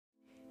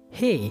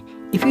Hey,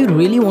 if you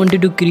really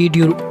wanted to create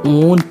your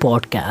own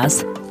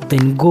podcast,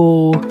 then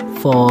go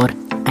for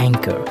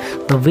Anchor.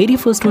 The very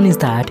first one is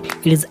that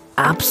it is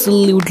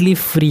absolutely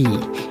free.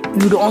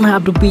 You don't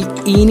have to pay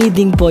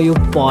anything for your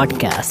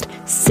podcast.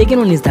 Second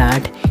one is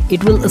that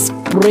it will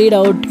spread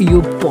out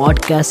your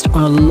podcast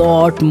on a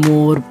lot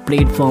more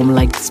platform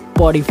like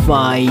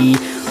Spotify,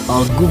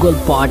 Google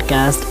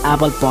Podcast,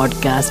 Apple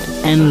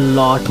Podcast, and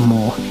lot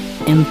more.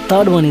 And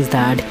third one is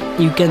that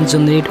you can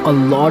generate a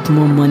lot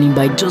more money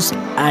by just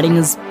adding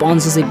a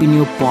sponsorship in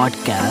your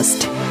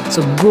podcast.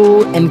 So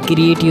go and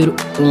create your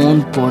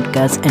own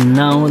podcast. And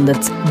now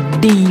let's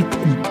deep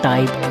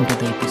dive into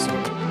the episode.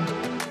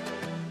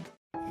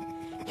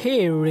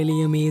 Hey,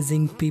 really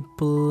amazing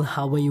people,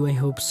 how are you? I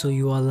hope so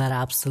you all are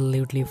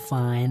absolutely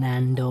fine,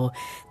 and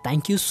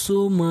thank you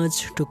so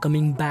much to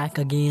coming back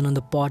again on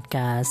the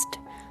podcast.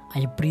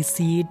 I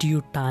appreciate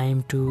your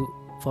time to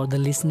for the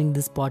listening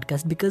this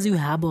podcast, because you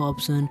have an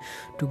option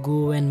to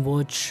go and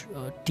watch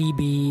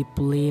TV,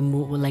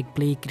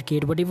 play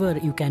cricket, whatever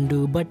you can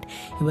do, but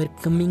you are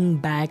coming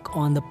back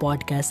on the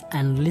podcast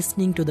and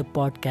listening to the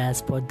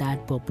podcast for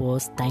that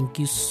purpose. Thank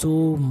you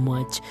so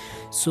much.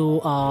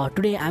 So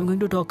today I'm going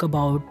to talk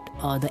about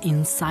the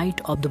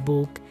insight of the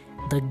book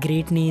The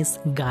Greatness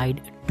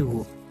Guide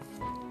 2.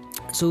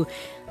 So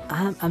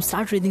I'm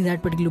start reading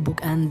that particular book,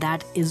 and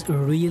that is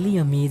really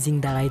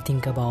amazing that I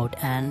think about.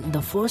 And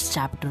the first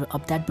chapter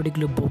of that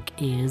particular book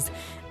is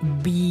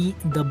Be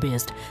the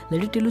Best.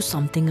 Let me tell you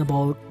something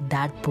about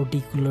that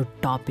particular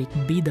topic,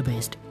 be the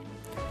best.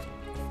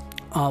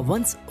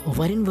 Once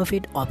Warren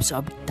Buffett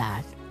observed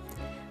that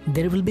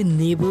there will be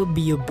never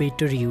be a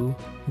better you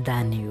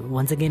than you.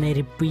 Once again I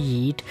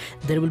repeat,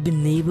 there will be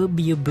never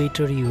be a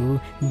better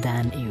you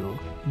than you.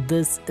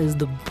 This is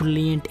the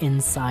brilliant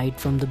insight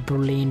from the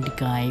brilliant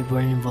guy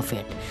Warren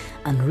Buffett.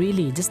 And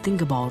really, just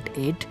think about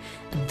it.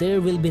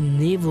 There will be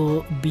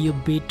never be a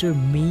better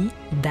me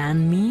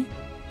than me,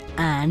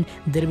 and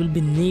there will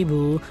be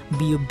never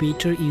be a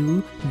better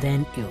you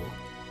than you.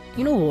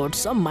 You know what?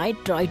 Some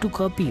might try to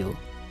copy you.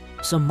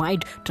 Some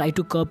might try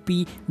to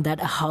copy that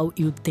how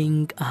you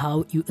think,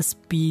 how you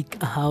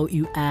speak, how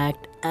you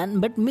act,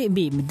 but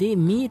maybe they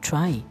may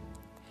try.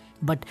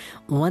 But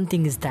one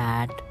thing is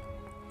that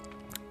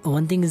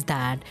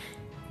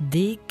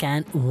they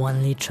can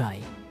only try,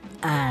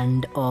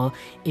 and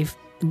if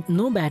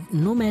no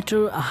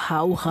matter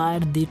how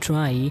hard they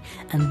try,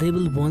 and they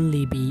will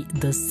only be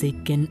the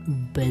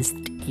second best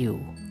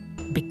you,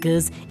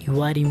 because you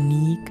are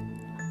unique,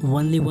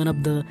 only one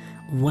of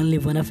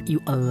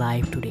you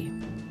alive today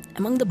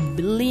among the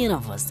billion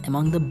of us.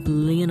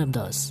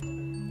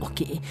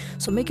 Okay,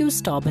 so make you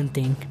stop and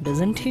think,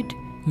 doesn't it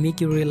make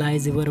you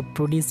realize you are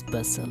pretty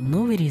special,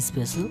 no very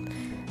special?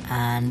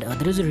 And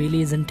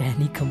really isn't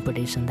any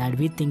competition that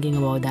we're thinking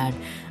about, that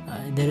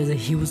there is a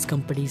huge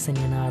competition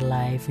in our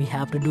life, we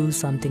have to do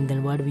something,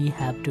 then what we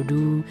have to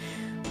do,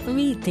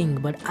 we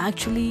think, but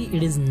actually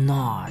it is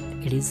not,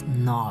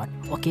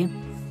 okay.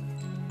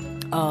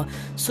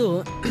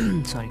 So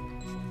sorry,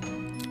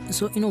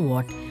 so you know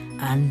what,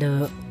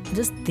 and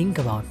just think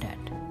about that,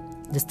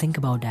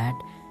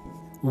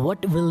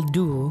 what will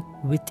do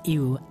with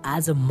you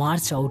as a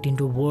march out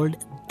into a world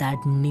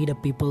that need a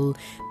people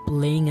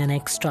playing an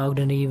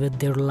extraordinary with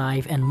their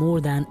life and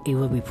more than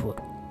ever before.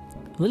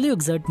 Will you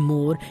exert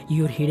more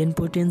your hidden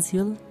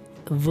potential?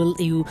 Will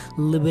you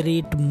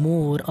liberate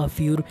more of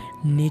your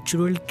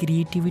natural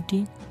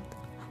creativity?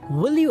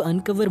 Will you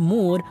uncover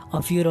more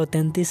of your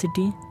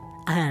authenticity?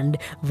 And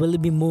will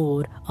be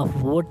more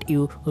of what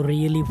you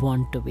really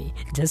want to be?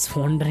 Just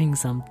wondering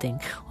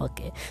something.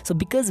 Okay, so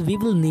because we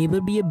will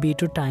never be a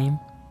better time,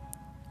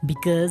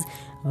 because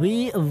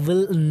we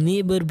will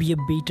never be a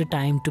better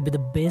time to be the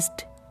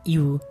best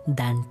you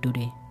than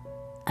today.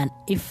 And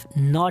if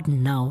not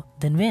now,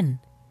 then when?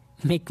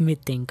 Make me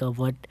think of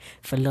what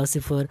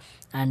philosopher,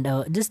 and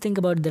just think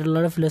about, there are a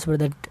lot of philosophers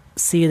that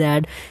say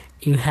that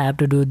you have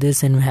to do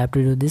this and you have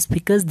to do this,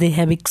 because they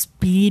have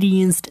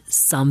experienced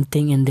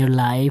something in their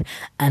life,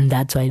 and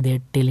that's why they're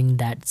telling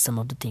that some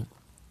of the thing.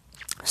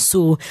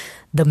 So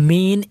the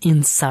main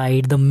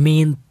insight, the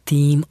main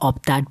theme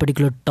of that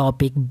particular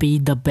topic, be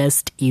the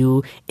best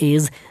you,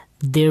 is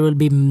there will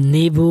be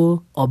never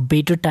a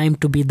better time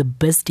to be the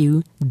best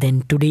you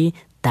than today.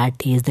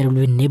 That is, there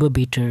will be never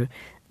better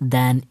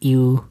than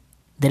you.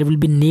 There will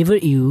be never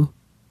you.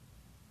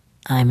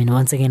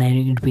 Once again, I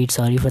repeat,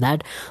 sorry for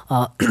that.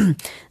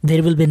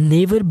 There will be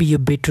never be a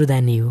better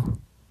than you.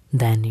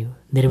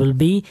 There will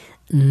be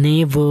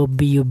never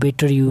be a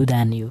better you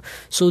than you.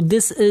 So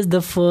this is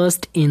the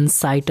first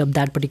insight of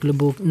that particular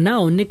book.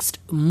 Now, next,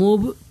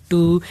 move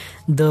to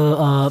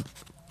the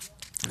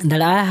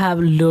that I have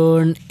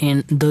learned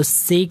in the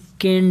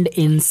second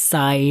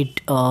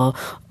insight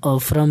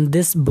from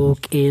this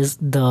book is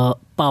the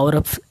power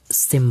of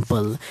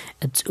simple,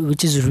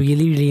 which is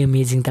really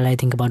amazing that I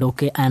think about.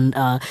 Okay, and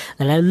that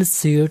I will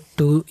share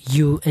to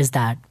you is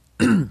that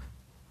you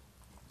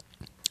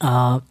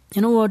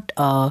know what,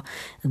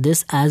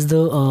 this as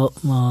the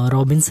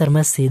Robin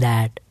Sharma say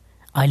that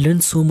I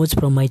learned so much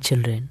from my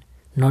children.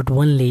 Not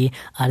only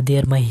are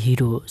they my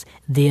heroes,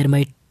 they are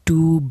my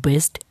two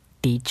best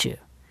teachers.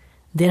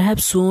 They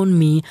have shown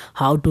me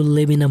how to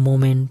live in a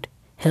moment,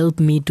 helped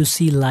me to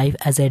see life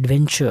as an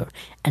adventure,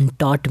 and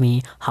taught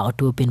me how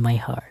to open my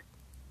heart.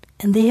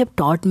 And they have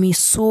taught me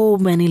so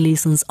many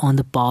lessons on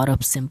the power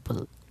of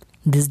simple.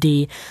 This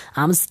day,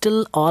 I'm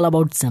still all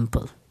about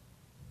simple.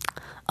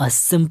 A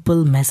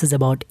simple message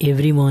about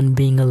everyone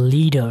being a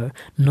leader,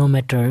 no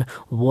matter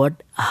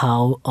what,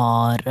 how,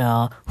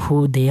 or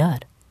who they are.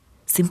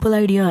 Simple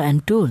idea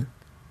and tool.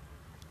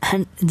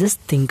 And just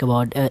think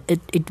about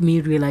it. It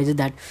me realizes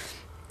that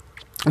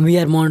we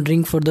are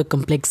wondering for the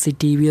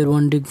complexity. We are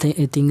wondering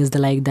things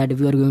like that.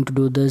 We are going to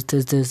do this,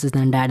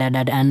 and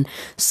that, and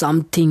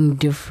something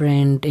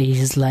different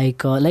is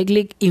like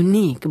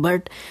unique.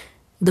 But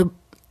the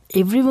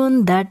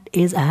everyone that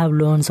is, I have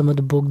learned some of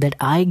the book that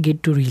I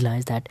get to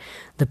realize that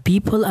the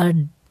people are,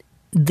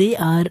 they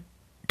are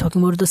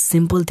talking about the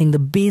simple thing, the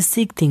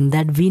basic thing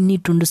that we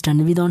need to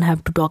understand. We don't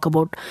have to talk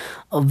about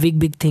a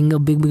big thing, a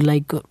big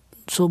like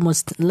so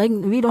much, like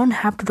we don't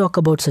have to talk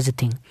about such a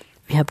thing.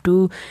 We have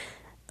to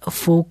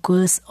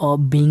focus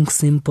on being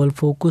simple,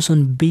 focus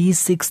on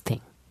basics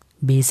thing.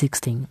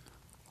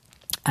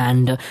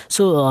 And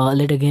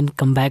let again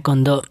come back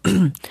on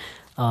the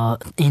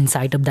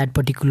insight of that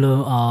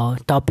particular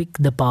topic,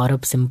 the power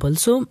of simple.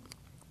 So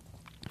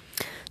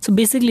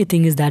basically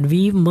thing is that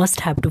we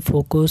must have to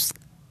focus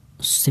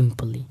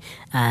simply,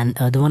 and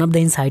the one of the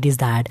insight is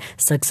that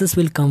success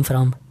will come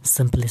from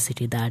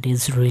simplicity. That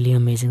is really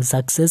amazing.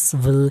 Success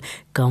will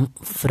come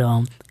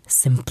from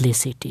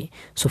simplicity.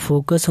 So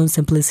focus on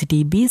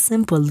simplicity, be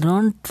simple,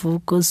 don't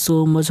focus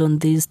so much on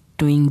this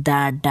doing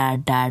that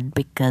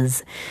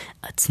because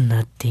it's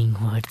nothing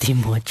worthy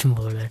much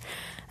more.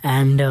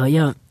 And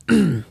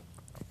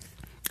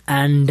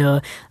and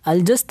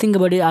I'll just think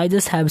about it. I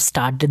just have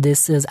started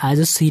this as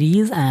a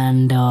series,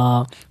 and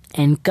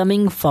in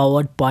coming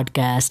forward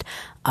podcast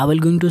I will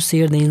going to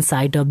share the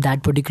insight of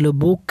that particular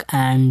book.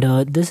 And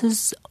this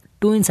is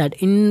two insight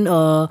in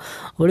what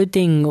do you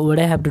think, what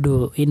I have to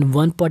do in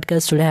one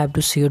podcast? Should I have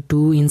to share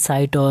two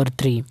insight or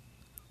three?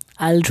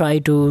 I'll try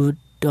to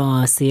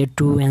share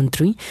 2 and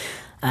 3.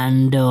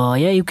 And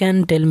you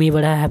can tell me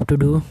what I have to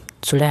do.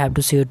 Should I have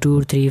to share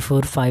 2, 3,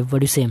 4, 5? What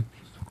do you say?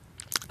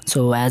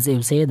 So as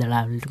you say that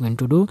I'm going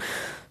to do.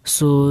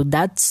 So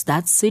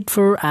that's it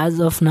for as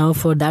of now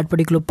for that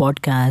particular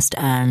podcast.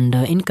 And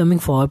in coming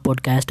forward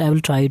podcast I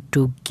will try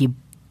to give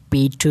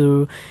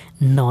better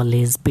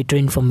knowledge, better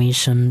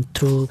information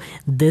through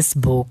this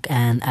book,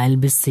 and I'll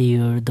be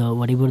share the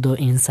whatever the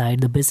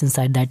insight, the best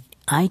insight that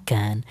I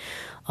can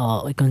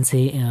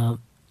say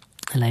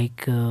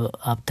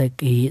अब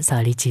तक ये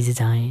सारी चीज़ें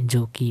जाएँ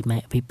जो कि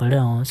मैं अभी पढ़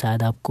रहा हूँ.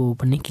 शायद आपको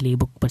पढ़ने के लिए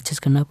बुक परचेस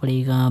करना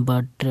पड़ेगा,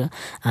 but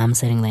I am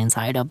sharing the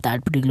inside of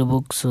that particular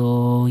book.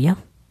 So yeah,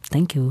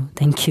 thank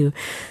you.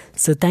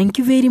 So thank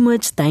you very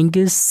much. Thank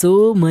you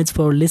so much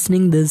for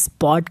listening this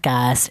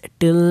podcast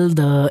till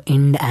the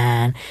end,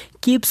 and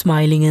keep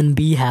smiling and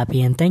be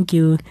happy. And thank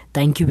you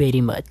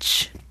very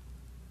much.